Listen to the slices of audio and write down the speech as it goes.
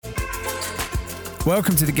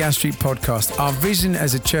Welcome to the Gas Street Podcast. Our vision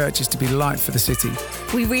as a church is to be light for the city.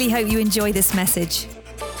 We really hope you enjoy this message.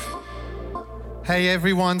 Hey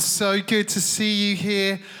everyone, so good to see you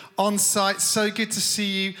here on site. So good to see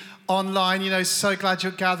you online. So glad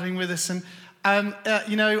you're gathering with us. And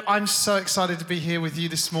I'm so excited to be here with you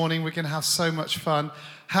this morning. We're going to have so much fun.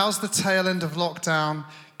 How's the tail end of lockdown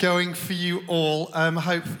going for you all? I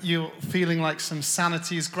hope you're feeling like some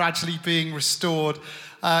sanity is gradually being restored.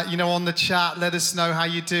 On the chat, let us know how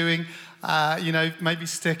you're doing. Maybe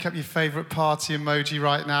stick up your favorite party emoji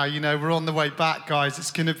right now. We're on the way back, guys.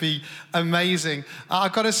 It's going to be amazing.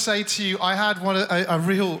 I've got to say to you, I had a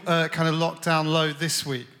real kind of lockdown low this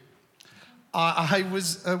week.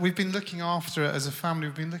 We've been looking after it as a family.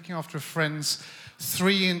 We've been looking after a friend's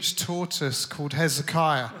 3-inch tortoise called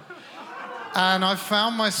Hezekiah. And I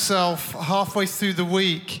found myself halfway through the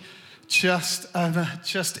week just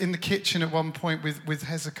in the kitchen at one point with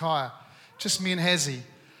Hezekiah. Just me and Hezi.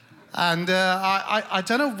 And I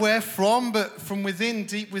don't know where from, but from within,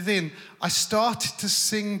 deep within, I started to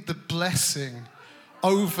sing the blessing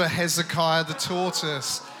over Hezekiah the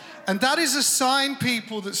tortoise. And that is a sign,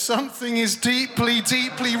 people, that something is deeply,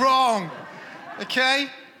 deeply wrong. Okay?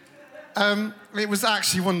 It was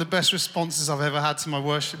actually one of the best responses I've ever had to my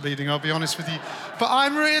worship leading, I'll be honest with you. But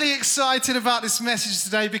I'm really excited about this message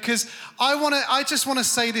today because I just want to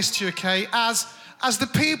say this to you, okay? As the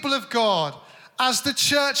people of God, as the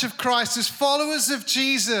church of Christ, as followers of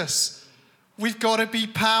Jesus, we've got to be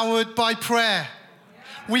powered by prayer.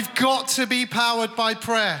 We've got to be powered by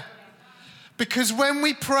prayer. Because when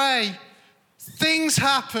we pray, things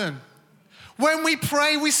happen. When we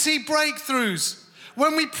pray, we see breakthroughs.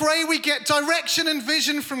 When we pray, we get direction and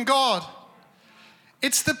vision from God.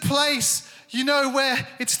 It's the place, where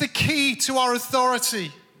it's the key to our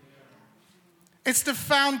authority. It's the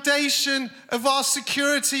foundation of our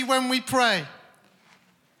security when we pray.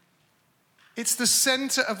 It's the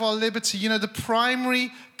center of our liberty. The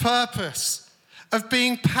primary purpose of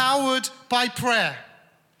being powered by prayer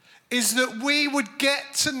is that we would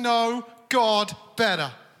get to know God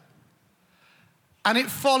better. And it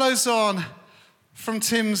follows on from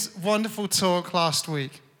Tim's wonderful talk last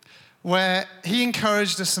week, where he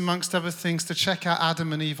encouraged us, amongst other things, to check out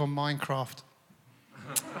Adam and Eve on Minecraft.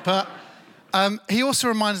 But he also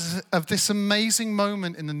reminded us of this amazing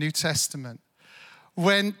moment in the New Testament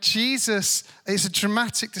when Jesus, it's a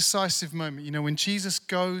dramatic, decisive moment, when Jesus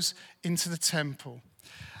goes into the temple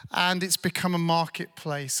and it's become a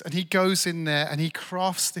marketplace and he goes in there and he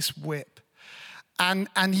crafts this whip.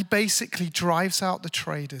 And he basically drives out the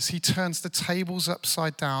traders. He turns the tables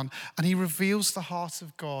upside down and he reveals the heart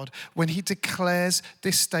of God when he declares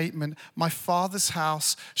this statement, "My Father's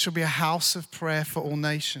house shall be a house of prayer for all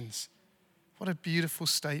nations." What a beautiful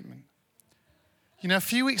statement. A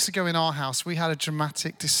few weeks ago in our house, we had a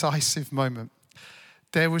dramatic, decisive moment.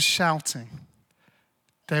 There was shouting.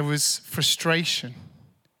 There was frustration,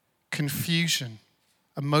 confusion,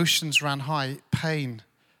 emotions ran high, pain,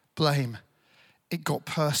 blame. It got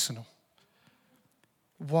personal.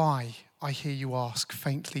 Why, I hear you ask,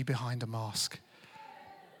 faintly behind a mask?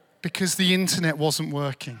 Because the internet wasn't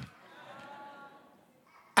working.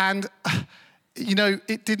 And,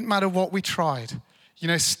 it didn't matter what we tried.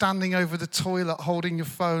 Standing over the toilet, holding your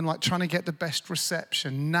phone, like trying to get the best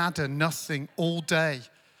reception. Nada, nothing, all day.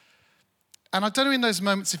 And I don't know in those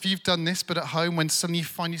moments if you've done this, but at home when suddenly you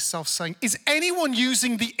find yourself saying, "Is anyone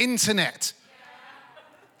using the internet?"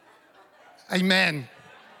 Amen.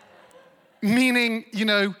 Meaning,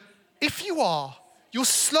 if you are, you're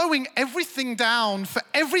slowing everything down for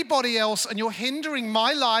everybody else and you're hindering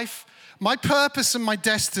my life, my purpose and my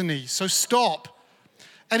destiny. So stop.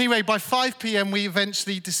 Anyway, by 5 p.m. we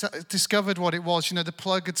eventually discovered what it was. The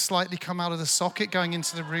plug had slightly come out of the socket going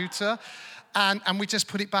into the router. And we just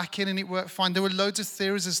put it back in and it worked fine. There were loads of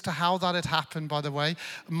theories as to how that had happened, by the way.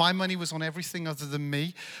 My money was on everything other than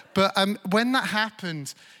me. But when that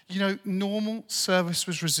happened, normal service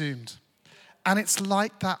was resumed. And it's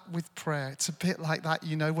like that with prayer. It's a bit like that,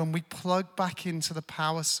 when we plug back into the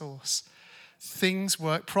power source, things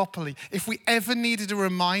work properly. If we ever needed a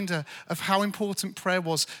reminder of how important prayer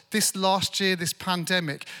was this last year, this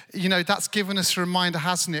pandemic, that's given us a reminder,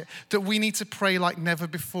 hasn't it, that we need to pray like never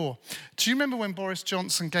before. Do you remember when Boris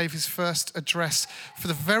Johnson gave his first address for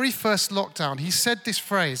the very first lockdown? He said this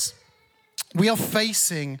phrase, "We are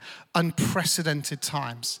facing unprecedented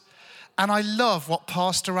times." And I love what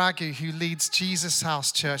Pastor Agu, who leads Jesus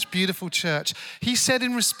House Church, beautiful church, he said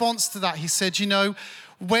in response to that, he said,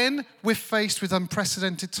 when we're faced with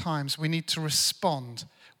unprecedented times, we need to respond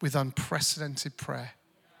with unprecedented prayer.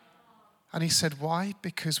 And he said, why?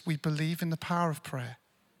 Because we believe in the power of prayer.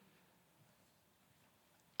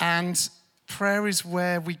 And prayer is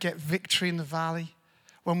where we get victory in the valley.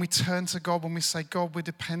 When we turn to God, when we say, God, we're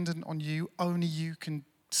dependent on you. Only you can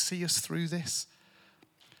see us through this.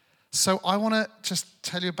 So I want to just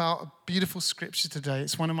tell you about a beautiful scripture today.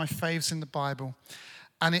 It's one of my faves in the Bible.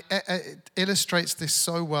 And it illustrates this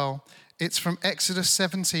so well. It's from Exodus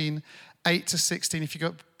 17, 8 to 16. If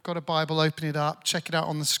you've got a Bible, open it up. Check it out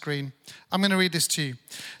on the screen. I'm going to read this to you.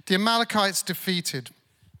 The Amalekites defeated.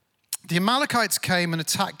 The Amalekites came and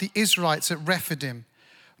attacked the Israelites at Rephidim.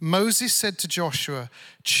 Moses said to Joshua,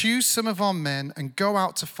 choose some of our men and go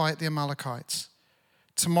out to fight the Amalekites.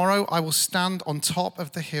 Tomorrow I will stand on top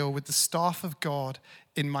of the hill with the staff of God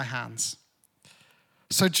in my hands.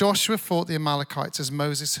 So Joshua fought the Amalekites as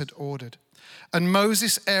Moses had ordered. And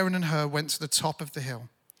Moses, Aaron, and Hur went to the top of the hill.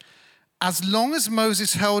 As long as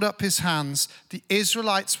Moses held up his hands, the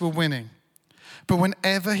Israelites were winning. But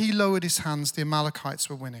whenever he lowered his hands, the Amalekites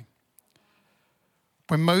were winning.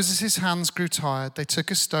 When Moses' hands grew tired, they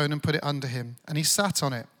took a stone and put it under him, and he sat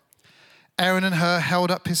on it. Aaron and Hur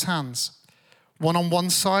held up his hands, one on one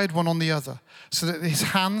side, one on the other, so that his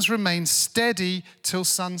hands remained steady till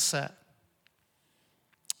sunset.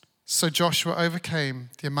 So Joshua overcame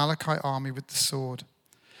the Amalekite army with the sword.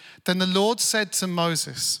 Then the Lord said to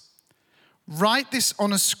Moses, write this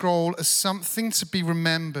on a scroll as something to be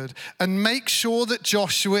remembered, and make sure that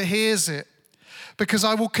Joshua hears it, because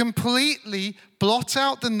I will completely blot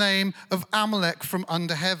out the name of Amalek from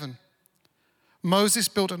under heaven. Moses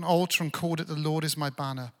built an altar and called it, the Lord is my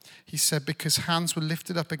banner. He said, because hands were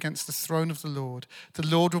lifted up against the throne of the Lord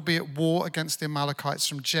will be at war against the Amalekites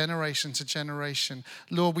from generation to generation.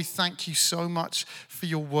 Lord, we thank you so much for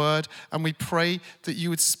your word, and we pray that you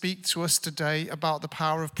would speak to us today about the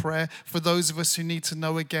power of prayer. For those of us who need to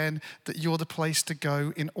know again that you're the place to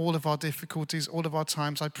go in all of our difficulties, all of our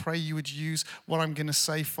times, I pray you would use what I'm going to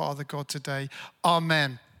say, Father God, today.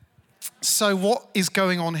 Amen. So what is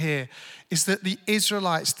going on here is that the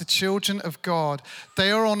Israelites, the children of God, they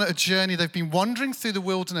are on a journey. They've been wandering through the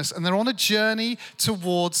wilderness, and they're on a journey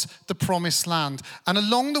towards the promised land. And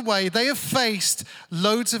along the way, they have faced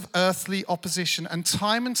loads of earthly opposition, and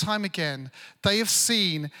time again, they have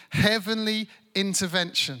seen heavenly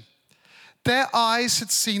intervention. Their eyes had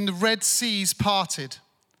seen the Red Seas parted.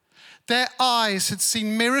 Their eyes had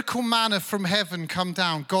seen miracle manna from heaven come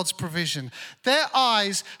down, God's provision. Their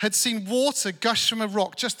eyes had seen water gush from a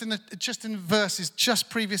rock, just in verses just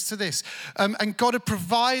previous to this. And God had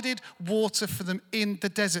provided water for them in the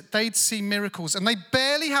desert. They'd see miracles, and they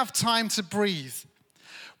barely have time to breathe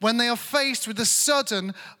when they are faced with a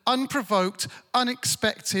sudden, unprovoked,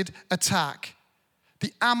 unexpected attack.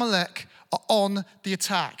 The Amalek are on the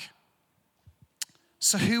attack.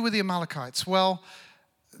 So who were the Amalekites? Well,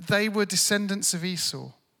 they were descendants of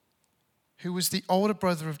Esau, who was the older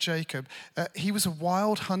brother of Jacob. He was a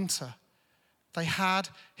wild hunter. They had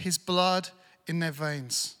his blood in their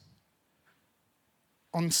veins.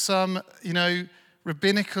 On some,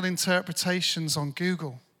 rabbinical interpretations on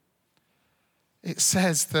Google, it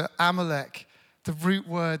says that Amalek, the root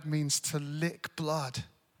word means to lick blood.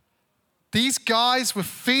 These guys were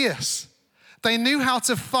fierce. They knew how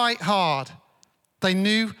to fight hard. They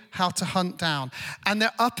knew how to hunt down. And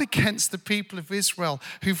they're up against the people of Israel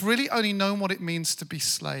who've really only known what it means to be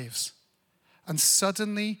slaves. And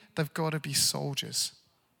suddenly they've got to be soldiers.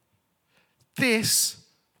 This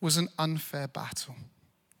was an unfair battle.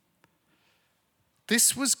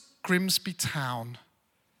 This was Grimsby Town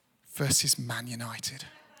versus Man United.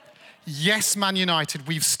 Yes, Man United,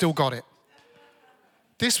 we've still got it.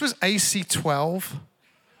 This was AC 12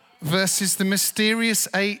 versus the mysterious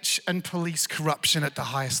H and police corruption at the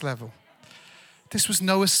highest level. This was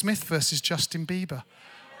Noah Smith versus Justin Bieber.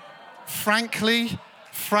 Frankly,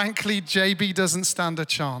 JB doesn't stand a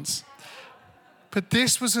chance. But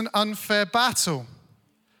this was an unfair battle,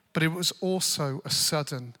 but it was also a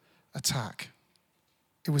sudden attack.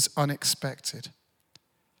 It was unexpected.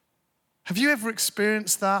 Have you ever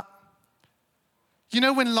experienced that?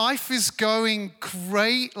 When life is going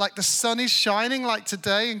great, like the sun is shining like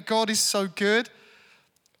today and God is so good,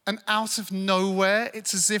 and out of nowhere,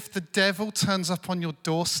 it's as if the devil turns up on your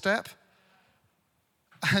doorstep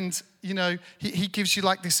and, he gives you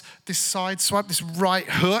like this side swipe, this right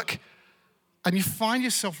hook, and you find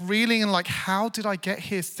yourself reeling and like, how did I get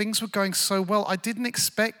here? Things were going so well. I didn't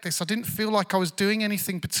expect this. I didn't feel like I was doing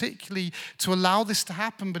anything particularly to allow this to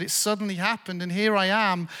happen, but it suddenly happened, and here I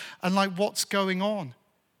am, and like, what's going on?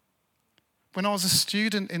 When I was a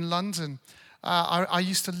student in London, I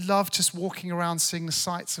used to love just walking around seeing the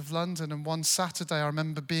sights of London, and one Saturday I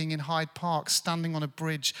remember being in Hyde Park, standing on a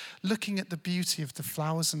bridge, looking at the beauty of the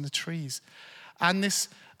flowers and the trees. And this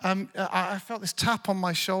I felt this tap on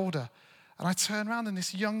my shoulder. And I turned around and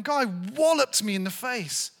this young guy walloped me in the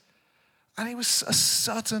face. And it was a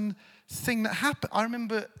sudden thing that happened. I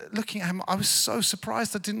remember looking at him. I was so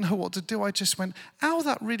surprised. I didn't know what to do. I just went, ow,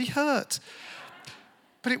 that really hurt.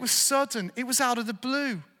 But it was sudden. It was out of the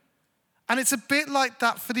blue. And it's a bit like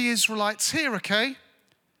that for the Israelites here, okay?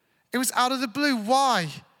 It was out of the blue. Why?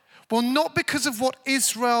 Well, not because of what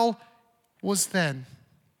Israel was then.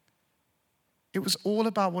 It was all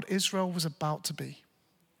about what Israel was about to be.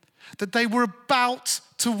 That they were about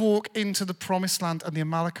to walk into the promised land, and the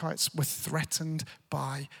Amalekites were threatened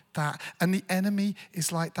by that. And the enemy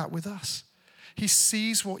is like that with us. He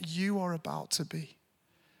sees what you are about to be.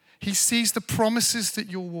 He sees the promises that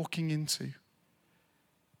you're walking into,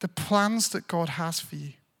 the plans that God has for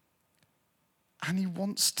you. And he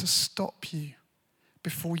wants to stop you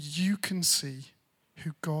before you can see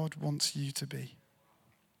who God wants you to be.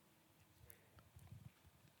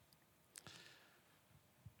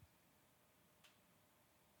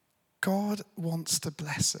 God wants to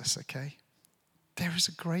bless us, okay? There is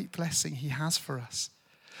a great blessing he has for us.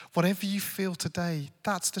 Whatever you feel today,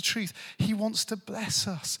 that's the truth. He wants to bless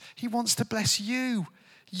us. He wants to bless you.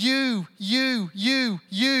 You.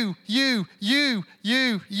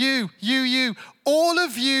 All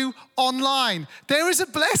of you online. There is a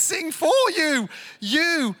blessing for you.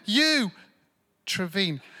 You.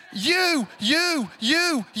 Trevine. You,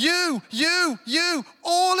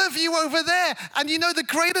 all of you over there. And you know, the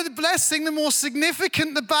greater the blessing, the more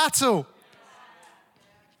significant the battle.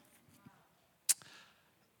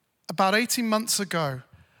 About 18 months ago,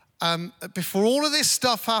 before all of this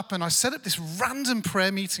stuff happened, I set up this random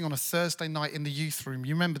prayer meeting on a Thursday night in the youth room.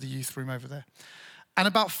 You remember the youth room over there? And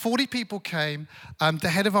about 40 people came. The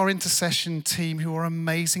head of our intercession team, who are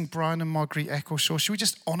amazing, Brian and Marguerite Eccleshaw. Should we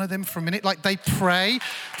just honor them for a minute? Like, they pray.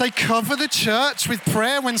 They cover the church with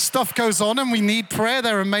prayer when stuff goes on and we need prayer.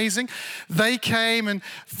 They're amazing. They came, and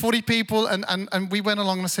 40 people, and we went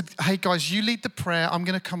along, and I said, hey guys, you lead the prayer. I'm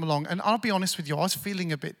going to come along. And I'll be honest with you, I was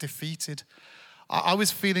feeling a bit defeated. I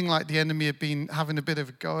was feeling like the enemy had been having a bit of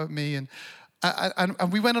a go at me. And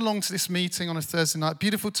we went along to this meeting on a Thursday night,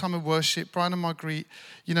 beautiful time of worship. Brian and Marguerite,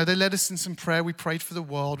 you know, they led us in some prayer. We prayed for the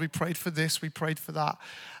world. We prayed for this. We prayed for that.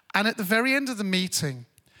 And at the very end of the meeting,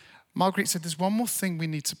 Marguerite said, there's one more thing we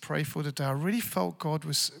need to pray for today. I really felt God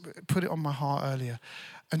was put it on my heart earlier.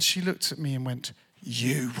 And she looked at me and went,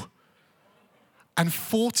 you. And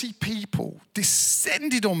 40 people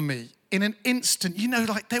descended on me in an instant. You know,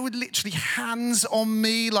 like, they were literally hands on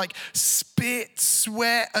me, like spit,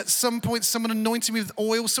 sweat. At some point, someone anointed me with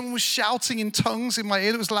oil. Someone was shouting in tongues in my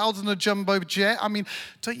ear that was louder than a jumbo jet. I mean,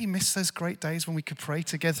 don't you miss those great days when we could pray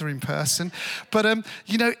together in person? But,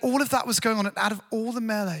 you know, all of that was going on. And out of all the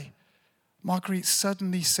melee, Marguerite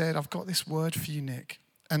suddenly said, I've got this word for you, Nick.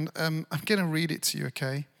 And I'm going to read it to you,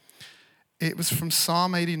 okay? It was from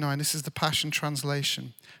Psalm 89. This is the Passion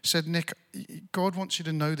Translation. She said, Nick, God wants you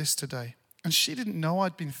to know this today. And she didn't know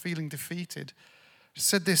I'd been feeling defeated. She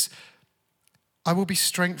said this, I will be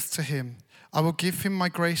strength to him. I will give him my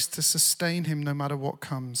grace to sustain him no matter what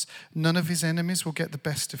comes. None of his enemies will get the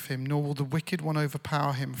best of him, nor will the wicked one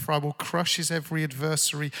overpower him. For I will crush his every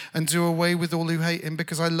adversary and do away with all who hate him,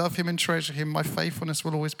 because I love him and treasure him. My faithfulness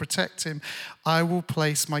will always protect him. I will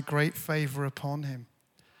place my great favor upon him.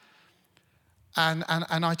 And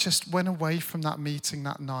I just went away from that meeting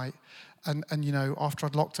that night. And you know, after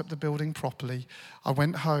I'd locked up the building properly, I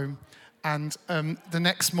went home. And the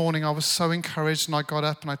next morning, I was so encouraged, and I got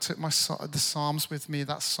up and I took the Psalms with me,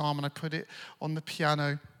 that Psalm, and I put it on the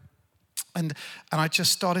piano. And I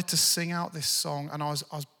just started to sing out this song, and I was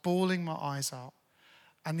bawling my eyes out.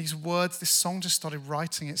 And these words, this song just started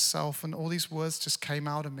writing itself, and all these words just came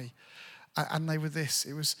out of me. And they were this.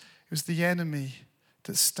 It was the enemy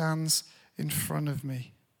that stands in front of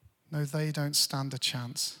me. No, they don't stand a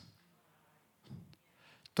chance.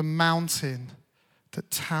 The mountain that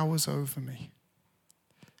towers over me,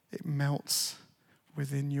 it melts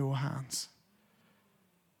within your hands.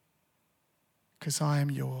 Because I am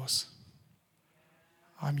yours.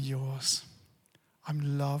 I'm yours.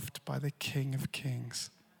 I'm loved by the King of Kings.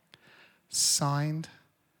 Signed,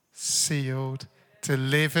 sealed,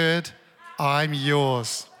 delivered, I'm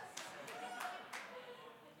yours.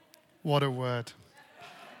 What a word.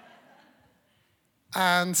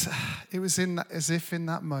 And it was as if in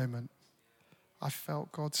that moment, I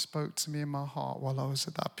felt God spoke to me in my heart while I was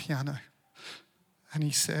at that piano. And he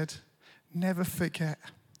said, never forget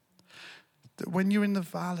that when you're in the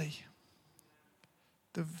valley,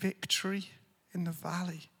 the victory in the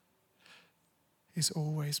valley is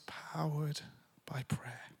always powered by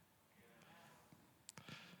prayer.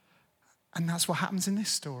 And that's what happens in this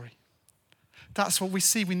story. That's what we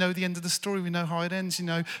see. We know the end of the story. We know how it ends.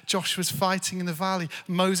 Joshua's fighting in the valley.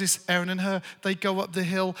 Moses, Aaron and Hur, they go up the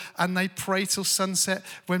hill and they pray till sunset.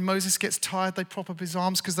 When Moses gets tired, they prop up his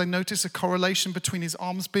arms because they notice a correlation between his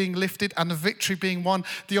arms being lifted and the victory being won,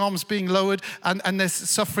 the arms being lowered and there's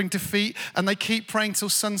suffering defeat. And they keep praying till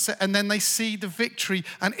sunset and then they see the victory.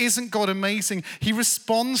 And isn't God amazing? He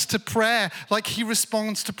responds to prayer like he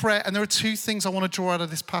responds to prayer. And there are two things I want to draw out of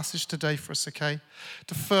this passage today for us, okay?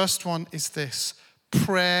 The first one is this: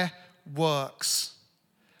 prayer works.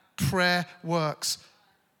 Prayer works.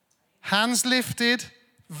 Hands lifted,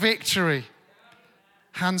 victory.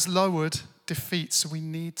 Hands lowered, defeat. So we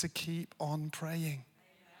need to keep on praying.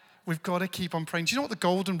 We've got to keep on praying. Do you know what the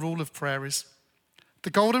golden rule of prayer is?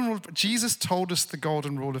 The golden rule, Jesus told us the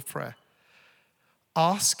golden rule of prayer.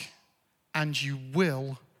 Ask and you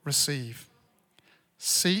will receive.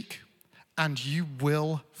 Seek and you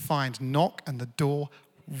will find. Knock and the door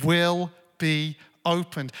will be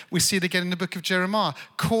opened. We see it again in the book of Jeremiah.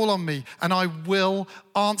 Call on me and I will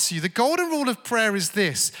answer you. The golden rule of prayer is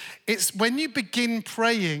this. It's when you begin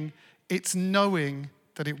praying, it's knowing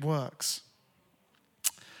that it works.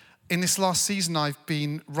 In this last season, I've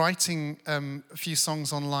been writing a few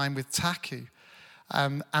songs online with Taku.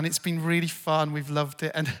 And it's been really fun. We've loved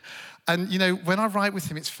it. And when I write with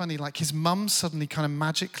him, it's funny, like his mum suddenly kind of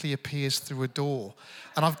magically appears through a door.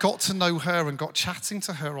 And I've got to know her and got chatting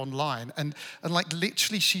to her online. And like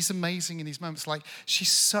literally she's amazing in these moments. Like she's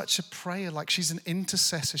such a prayer, like she's an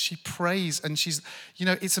intercessor. She prays and she's,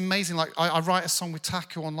 it's amazing. Like I write a song with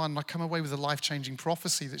Taku online and I come away with a life-changing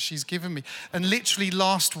prophecy that she's given me. And literally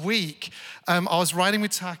last week, I was writing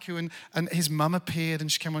with Taku and his mum appeared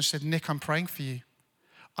and she came on and she said, Nick, I'm praying for you.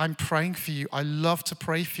 I'm praying for you. I love to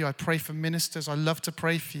pray for you. I pray for ministers. I love to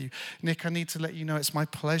pray for you. Nick, I need to let you know it's my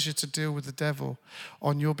pleasure to deal with the devil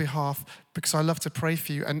on your behalf because I love to pray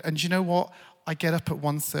for you. And you know what? I get up at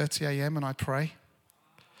 1:30 a.m. and I pray.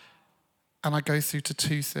 And I go through to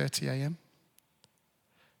 2:30 a.m.,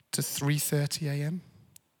 to 3:30 a.m.,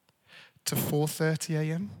 to 4:30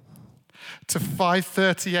 a.m., to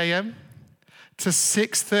 5:30 a.m., to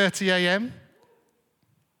 6:30 a.m.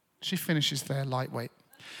 She finishes there lightweight.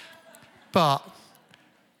 But,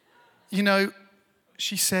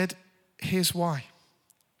 she said, here's why.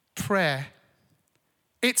 Prayer,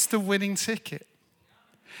 it's the winning ticket.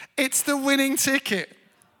 It's the winning ticket.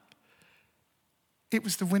 It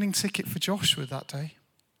was the winning ticket for Joshua that day.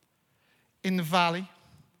 In the valley,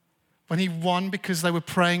 when he won because they were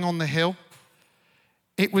praying on the hill.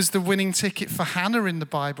 It was the winning ticket for Hannah in the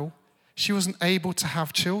Bible. She wasn't able to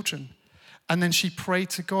have children. And then she prayed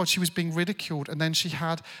to God. She was being ridiculed. And then she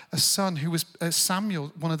had a son who was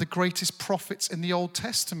Samuel, one of the greatest prophets in the Old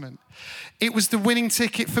Testament. It was the winning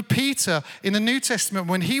ticket for Peter in the New Testament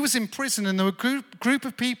when he was in prison and there were a group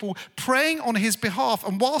of people praying on his behalf.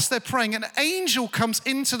 And whilst they're praying, an angel comes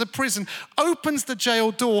into the prison, opens the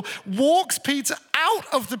jail door, walks Peter out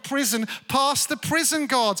of the prison past the prison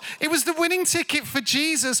guards. It was the winning ticket for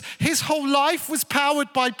Jesus. His whole life was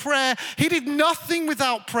powered by prayer. He did nothing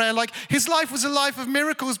without prayer. Like his life was a life of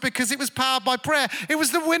miracles because it was powered by prayer. It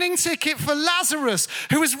was the winning ticket for Lazarus,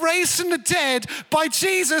 who was raised from the dead by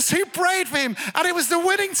Jesus, who prayed for him. And it was the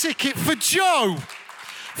winning ticket for Joe,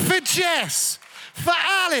 for Jess, for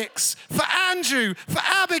Alex, for Andrew, for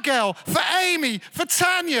Abigail, for Amy, for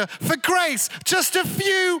Tanya, for Grace. Just a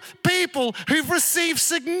few people who've received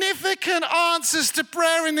significant answers to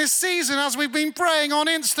prayer in this season as we've been praying on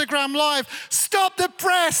Instagram Live. Stop the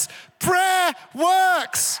press. Prayer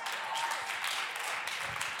works.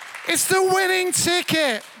 It's the winning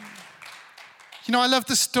ticket. You know, I love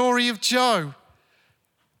the story of Jo.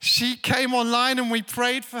 She came online and we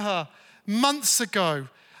prayed for her months ago.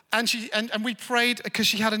 And we prayed because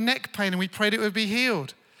she had a neck pain and we prayed it would be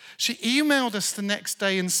healed. She emailed us the next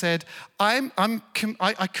day and said,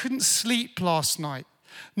 I couldn't sleep last night.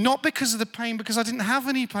 Not because of the pain, because I didn't have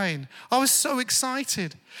any pain. I was so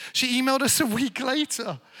excited. She emailed us a week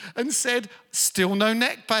later and said, still no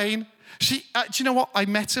neck pain. Do you know what? I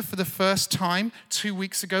met her for the first time 2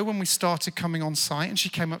 weeks ago when we started coming on site, and she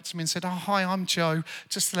came up to me and said, oh, hi, I'm Jo.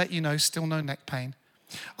 Just to let you know, still no neck pain.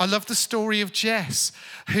 I love the story of Jess,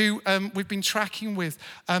 who we've been tracking with.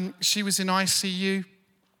 She was in ICU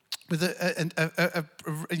with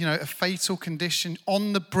a fatal condition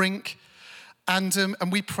on the brink. And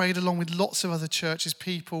we prayed along with lots of other churches,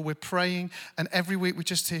 people. We're praying, and every week we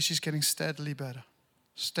just hear she's getting steadily better,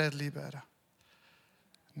 steadily better.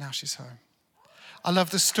 Now she's home. I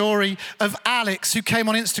love the story of Alex, who came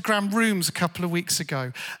on Instagram Rooms a couple of weeks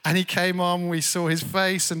ago. And he came on, we saw his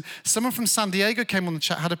face. And someone from San Diego came on the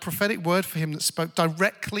chat, had a prophetic word for him that spoke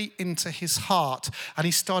directly into his heart. And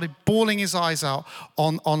he started bawling his eyes out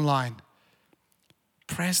online.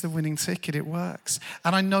 Prayer's the winning ticket, it works.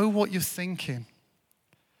 And I know what you're thinking.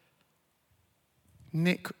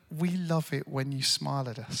 Nick, we love it when you smile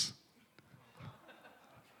at us.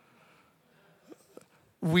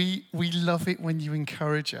 We love it when you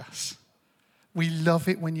encourage us. We love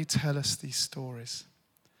it when you tell us these stories.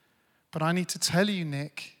 But I need to tell you,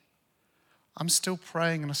 Nick, I'm still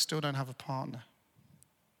praying and I still don't have a partner.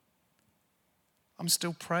 I'm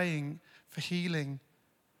still praying for healing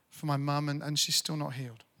for my mum and she's still not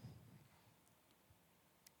healed.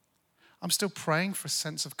 I'm still praying for a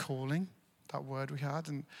sense of calling, that word we had,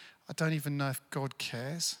 and I don't even know if God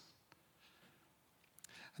cares.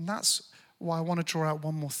 And that's why I want to draw out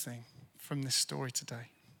one more thing from this story today,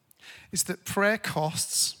 is that prayer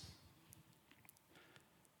costs.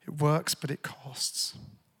 It works, but it costs.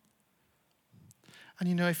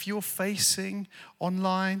 And if you're facing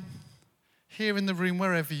online, here in the room,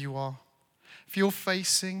 wherever you are, if you're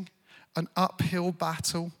facing an uphill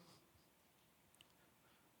battle,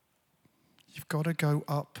 you've got to go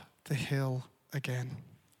up the hill again.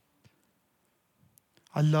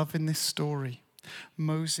 I love in this story,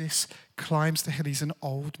 Moses climbs the hill. He's an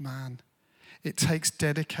old man. It takes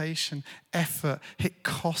dedication, effort. It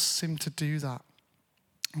costs him to do that.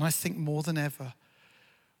 And I think more than ever,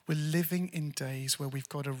 we're living in days where we've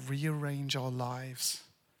got to rearrange our lives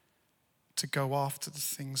to go after the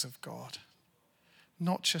things of God.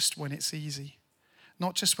 Not just when it's easy.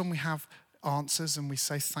 Not just when we have answers and we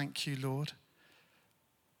say, thank you, Lord.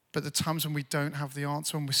 But the times when we don't have the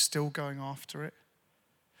answer and we're still going after it.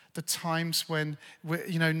 The times when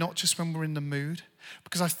we're, not just when we're in the mood.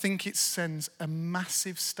 Because I think it sends a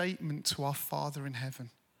massive statement to our Father in heaven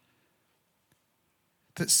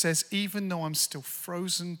that says, even though I'm still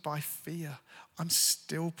frozen by fear, I'm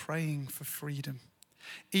still praying for freedom.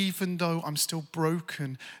 Even though I'm still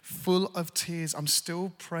broken, full of tears, I'm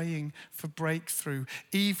still praying for breakthrough.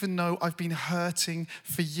 Even though I've been hurting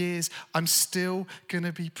for years, I'm still going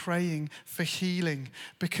to be praying for healing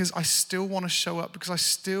because I still want to show up, because I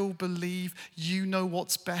still believe you know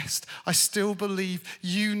what's best. I still believe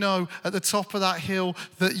you know at the top of that hill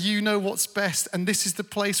that you know what's best. And this is the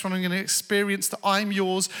place where I'm going to experience that I'm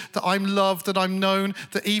yours, that I'm loved, that I'm known,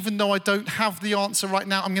 that even though I don't have the answer right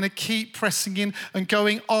now, I'm going to keep pressing in and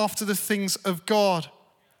going after the things of God.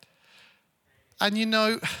 And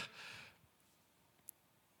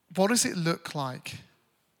what does it look like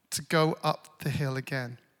to go up the hill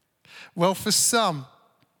again? Well, for some,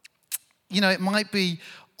 it might be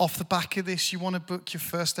off the back of this, you want to book your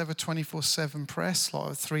first ever 24/7 prayer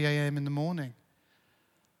slot at 3 a.m. in the morning.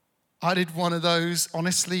 I did one of those,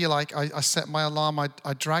 honestly, I set my alarm,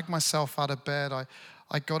 I dragged myself out of bed,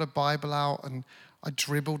 I got a Bible out and I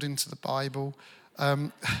dribbled into the Bible.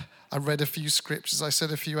 I read a few scriptures, I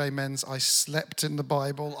said a few amens, I slept in the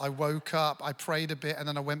Bible, I woke up, I prayed a bit, and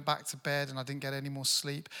then I went back to bed and I didn't get any more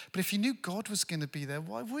sleep. But if you knew God was going to be there,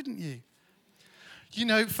 why wouldn't you?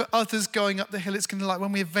 For others going up the hill, it's going to be like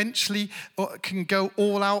when we eventually can go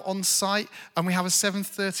all out on site and we have a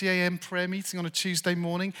 7:30 a.m. prayer meeting on a Tuesday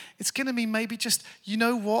morning. It's going to be maybe just,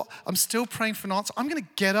 I'm still praying for an answer. I'm going to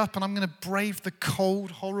get up and I'm going to brave the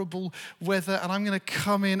cold, horrible weather and I'm going to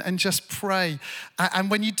come in and just pray. And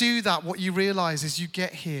when you do that, what you realize is you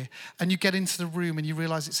get here and you get into the room and you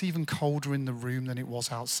realize it's even colder in the room than it was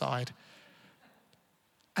outside.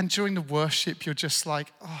 And during the worship, you're just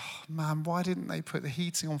like, oh man, why didn't they put the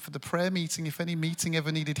heating on for the prayer meeting? If any meeting ever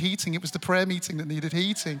needed heating, it was the prayer meeting that needed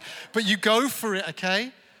heating. But you go for it,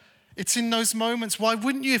 okay? It's in those moments. Why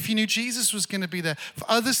wouldn't you if you knew Jesus was going to be there? For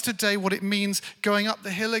others today, what it means going up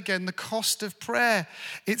the hill again, the cost of prayer,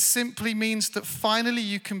 it simply means that finally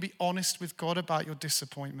you can be honest with God about your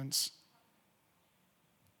disappointments.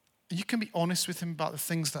 You can be honest with him about the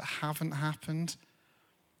things that haven't happened.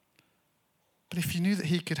 But if you knew that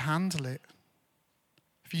he could handle it,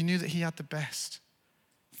 if you knew that he had the best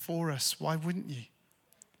for us, why wouldn't you?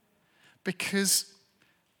 Because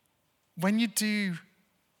when you do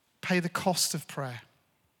pay the cost of prayer,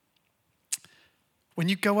 when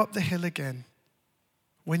you go up the hill again,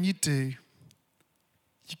 when you do,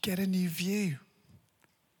 you get a new view.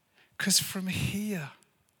 Because from here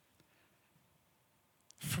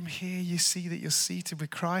you see that you're seated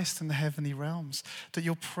with Christ in the heavenly realms, that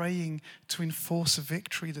you're praying to enforce a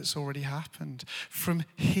victory that's already happened. From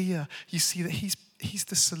here, you see that he's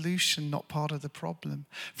the solution, not part of the problem.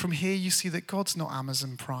 From here, you see that God's not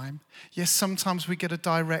Amazon Prime. Yes, sometimes we get a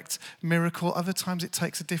direct miracle. Other times it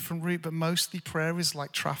takes a different route, but mostly prayer is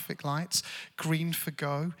like traffic lights. Green for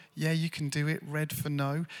go. Yeah, you can do it. Red for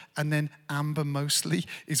no. And then amber mostly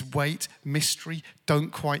is wait, mystery,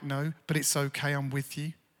 don't quite know, but it's okay, I'm with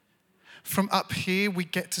you. From up here, we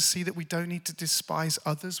get to see that we don't need to despise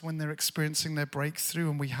others when they're experiencing their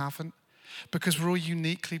breakthrough and we haven't, because we're all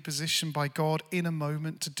uniquely positioned by God in a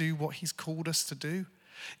moment to do what he's called us to do.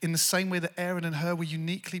 In the same way that Aaron and Hur were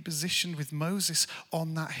uniquely positioned with Moses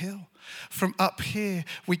on that hill. From up here,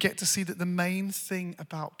 we get to see that the main thing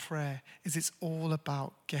about prayer is it's all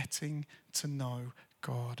about getting to know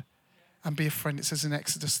God. And be a friend. It says in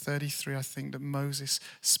Exodus 33, I think, that Moses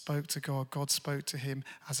spoke to God. God spoke to him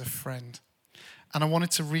as a friend. And I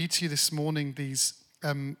wanted to read to you this morning these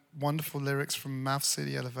wonderful lyrics from Mav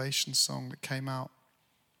City Elevation song that came out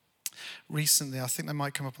recently. I think they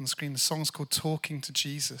might come up on the screen. The song's called Talking to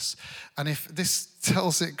Jesus. And if this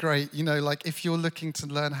tells it great, you know, like if you're looking to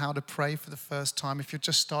learn how to pray for the first time, if you're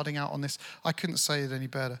just starting out on this, I couldn't say it any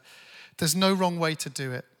better. There's no wrong way to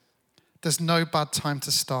do it. There's no bad time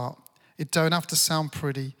to start. It don't have to sound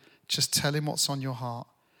pretty. Just tell him what's on your heart.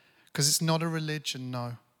 Because it's not a religion,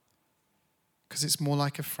 no. Because it's more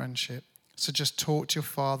like a friendship. So just talk to your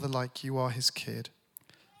Father like you are his kid.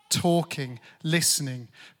 Talking, listening,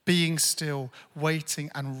 being still,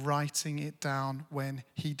 waiting and writing it down when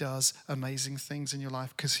he does amazing things in your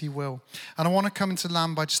life, because he will. And I want to come into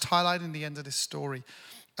land by just highlighting the end of this story.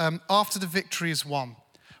 After the victory is won,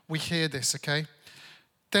 we hear this, okay?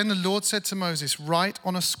 Then the Lord said to Moses, write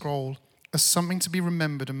on a scroll as something to be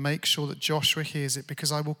remembered and make sure that Joshua hears it,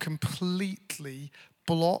 because I will completely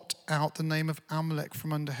blot out the name of Amalek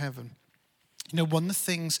from under heaven. You know, one of the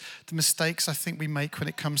things, the mistakes I think we make when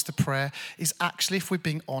it comes to prayer is actually, if we're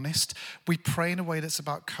being honest, we pray in a way that's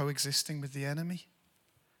about coexisting with the enemy.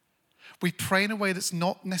 We pray in a way that's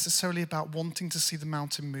not necessarily about wanting to see the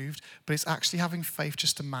mountain moved, but it's actually having faith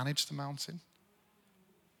just to manage the mountain.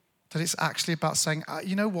 That it's actually about saying,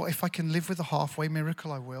 you know what, if I can live with a halfway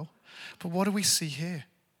miracle, I will. But what do we see here?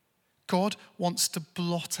 God wants to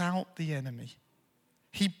blot out the enemy.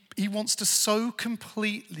 He wants to so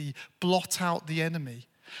completely blot out the enemy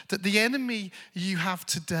that the enemy you have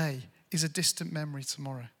today is a distant memory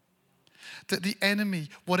tomorrow. That the enemy,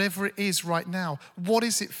 whatever it is right now, what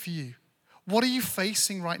is it for you? What are you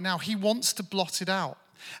facing right now? He wants to blot it out.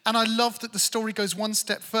 And I love that the story goes one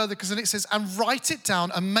step further, because then it says, and write it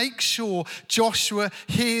down and make sure Joshua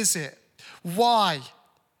hears it. Why?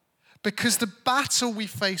 Because the battle we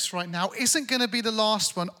face right now isn't going to be the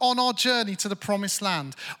last one on our journey to the promised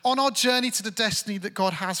land, on our journey to the destiny that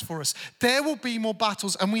God has for us. There will be more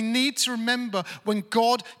battles, and we need to remember when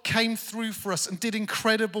God came through for us and did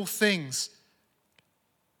incredible things.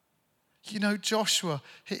 You know, Joshua,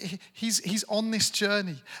 he's on this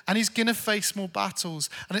journey and he's going to face more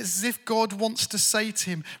battles. And it's as if God wants to say to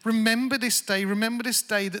him, remember this day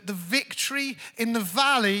that the victory in the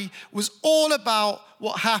valley was all about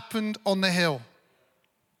what happened on the hill.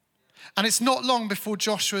 And it's not long before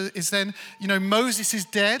Joshua is then, you know, Moses is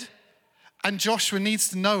dead and Joshua needs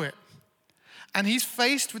to know it. And he's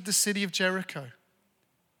faced with the city of Jericho.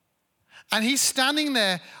 And he's standing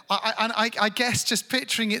there, I guess just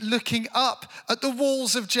picturing it, looking up at the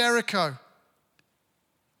walls of Jericho.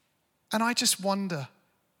 And I just wonder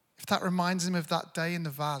if that reminds him of that day in the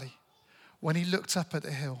valley when he looked up at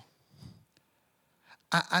the hill.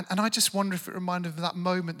 And I just wonder if it reminded him of that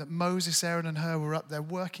moment that Moses, Aaron and Hur were up there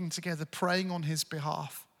working together, praying on his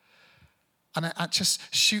behalf. And it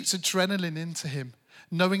just shoots adrenaline into him,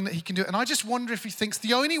 knowing that he can do it. And I just wonder if he thinks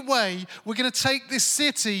the only way we're going to take this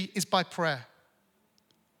city is by prayer.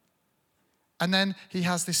 And then he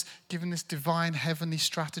has this, given this divine heavenly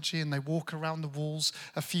strategy, and they walk around the walls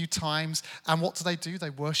a few times. And what do? They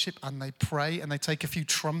worship and they pray and they take a few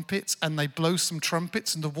trumpets and they blow some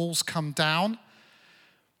trumpets and the walls come down.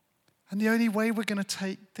 And the only way we're going to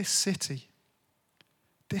take this city,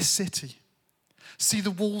 see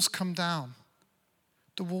the walls come down,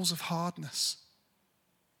 the walls of hardness,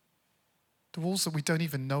 the walls that we don't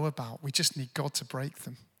even know about. We just need God to break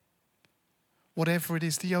them. Whatever it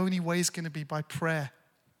is, the only way is going to be by prayer.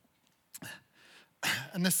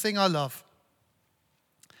 And the thing I love,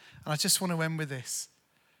 and I just want to end with this,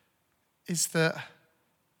 is that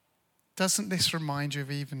doesn't this remind you of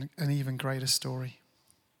an even greater story?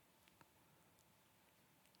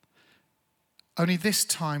 Only this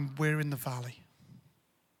time we're in the valley.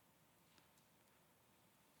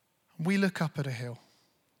 We look up at a hill.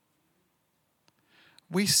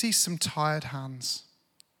 We see some tired hands.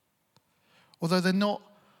 Although they're not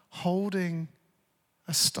holding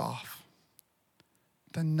a staff.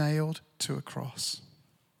 They're nailed to a cross.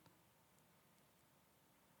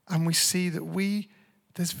 And we see that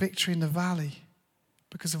there's victory in the valley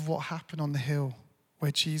because of what happened on the hill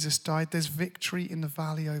where Jesus died. There's victory in the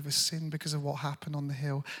valley over sin because of what happened on the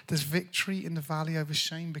hill. There's victory in the valley over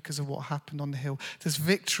shame because of what happened on the hill. There's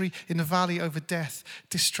victory in the valley over death,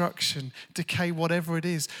 destruction, decay, whatever it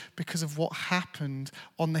is, because of what happened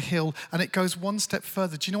on the hill. And it goes one step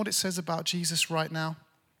further. Do you know what it says about Jesus right now?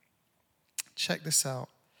 Check this out.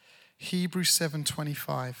 Hebrews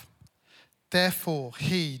 7:25. Therefore,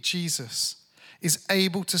 he, Jesus, is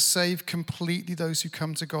able to save completely those who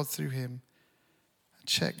come to God through him.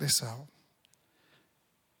 Check this out.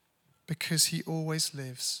 Because he always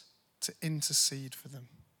lives to intercede for them.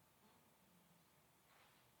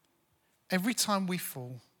 Every time we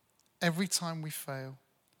fall, every time we fail,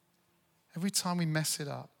 every time we mess it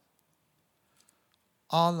up,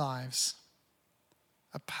 our lives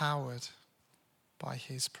are powered by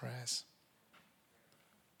his prayers.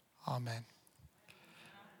 Amen.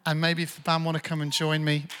 And maybe if the band want to come and join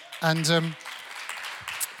me. And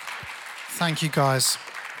thank you, guys.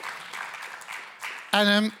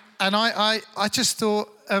 And I just thought,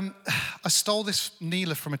 I stole this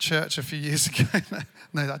kneeler from a church a few years ago.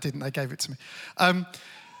 No, I didn't. They gave it to me.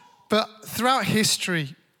 But throughout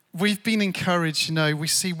history, we've been encouraged, we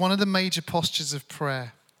see one of the major postures of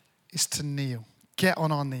prayer is to kneel, get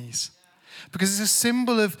on our knees. Because it's a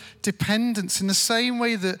symbol of dependence in the same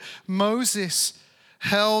way that Moses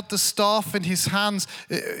held the staff in his hands.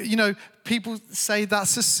 People say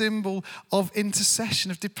that's a symbol of intercession,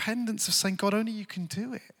 of dependence, of saying, God, only you can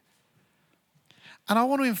do it. And I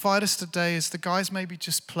want to invite us today as the guys maybe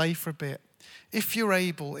just play for a bit. If you're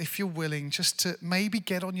able, if you're willing, just to maybe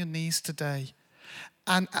get on your knees today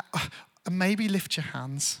and maybe lift your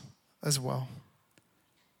hands as well.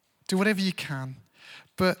 Do whatever you can.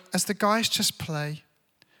 But as the guys just play,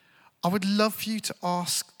 I would love for you to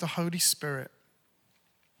ask the Holy Spirit,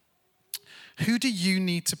 who do you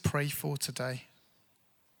need to pray for today?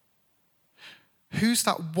 Who's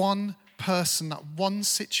that one person, that one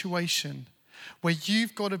situation where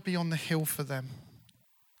you've got to be on the hill for them?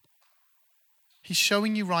 He's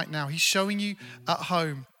showing you right now. He's showing you at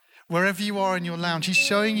home, wherever you are in your lounge. He's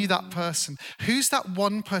showing you that person. Who's that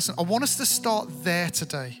one person? I want us to start there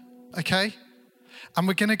today, okay? And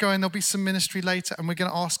we're going to go and there'll be some ministry later and we're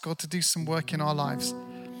going to ask God to do some work in our lives.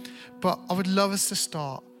 But I would love us to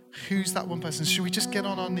start. Who's that one person? Should we just get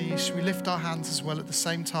on our knees? Should we lift our hands as well at the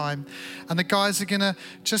same time? And the guys are going to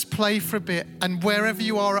just play for a bit. And wherever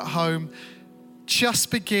you are at home,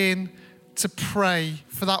 just begin to pray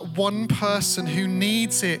for that one person who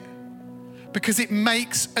needs it because it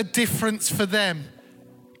makes a difference for them.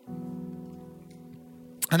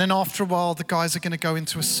 And then after a while, the guys are going to go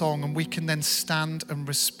into a song and we can then stand and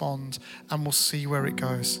respond and we'll see where it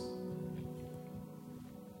goes.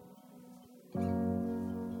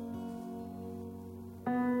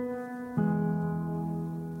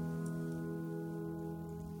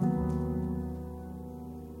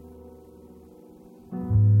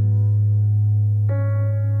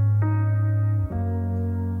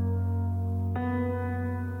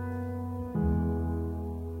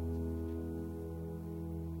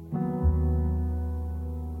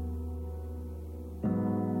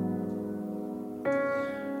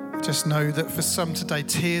 Just know that for some today,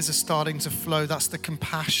 tears are starting to flow. That's the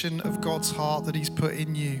compassion of God's heart that he's put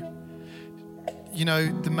in you.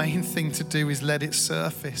 The main thing to do is let it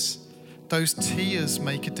surface. Those tears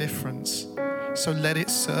make a difference. So let it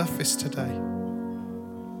surface today.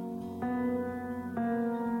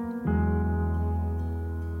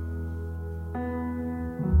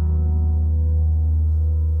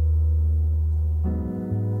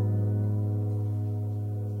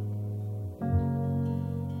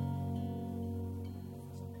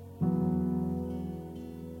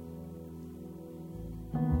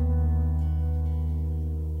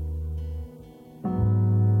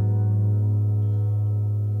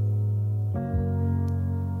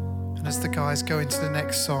 As the guys go into the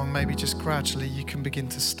next song, maybe just gradually you can begin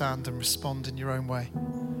to stand and respond in your own way.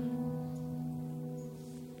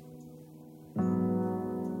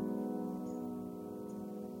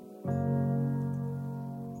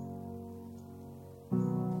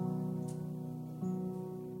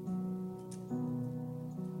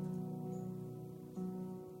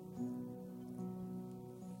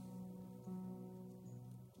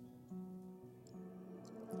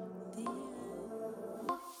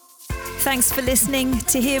 Thanks for listening.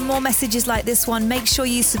 To hear more messages like this one, make sure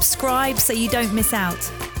you subscribe so you don't miss out.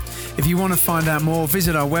 If you want to find out more,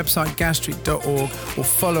 visit our website, gasstreet.org, or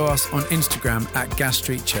follow us on Instagram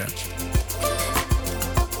 @GasStreetChurch.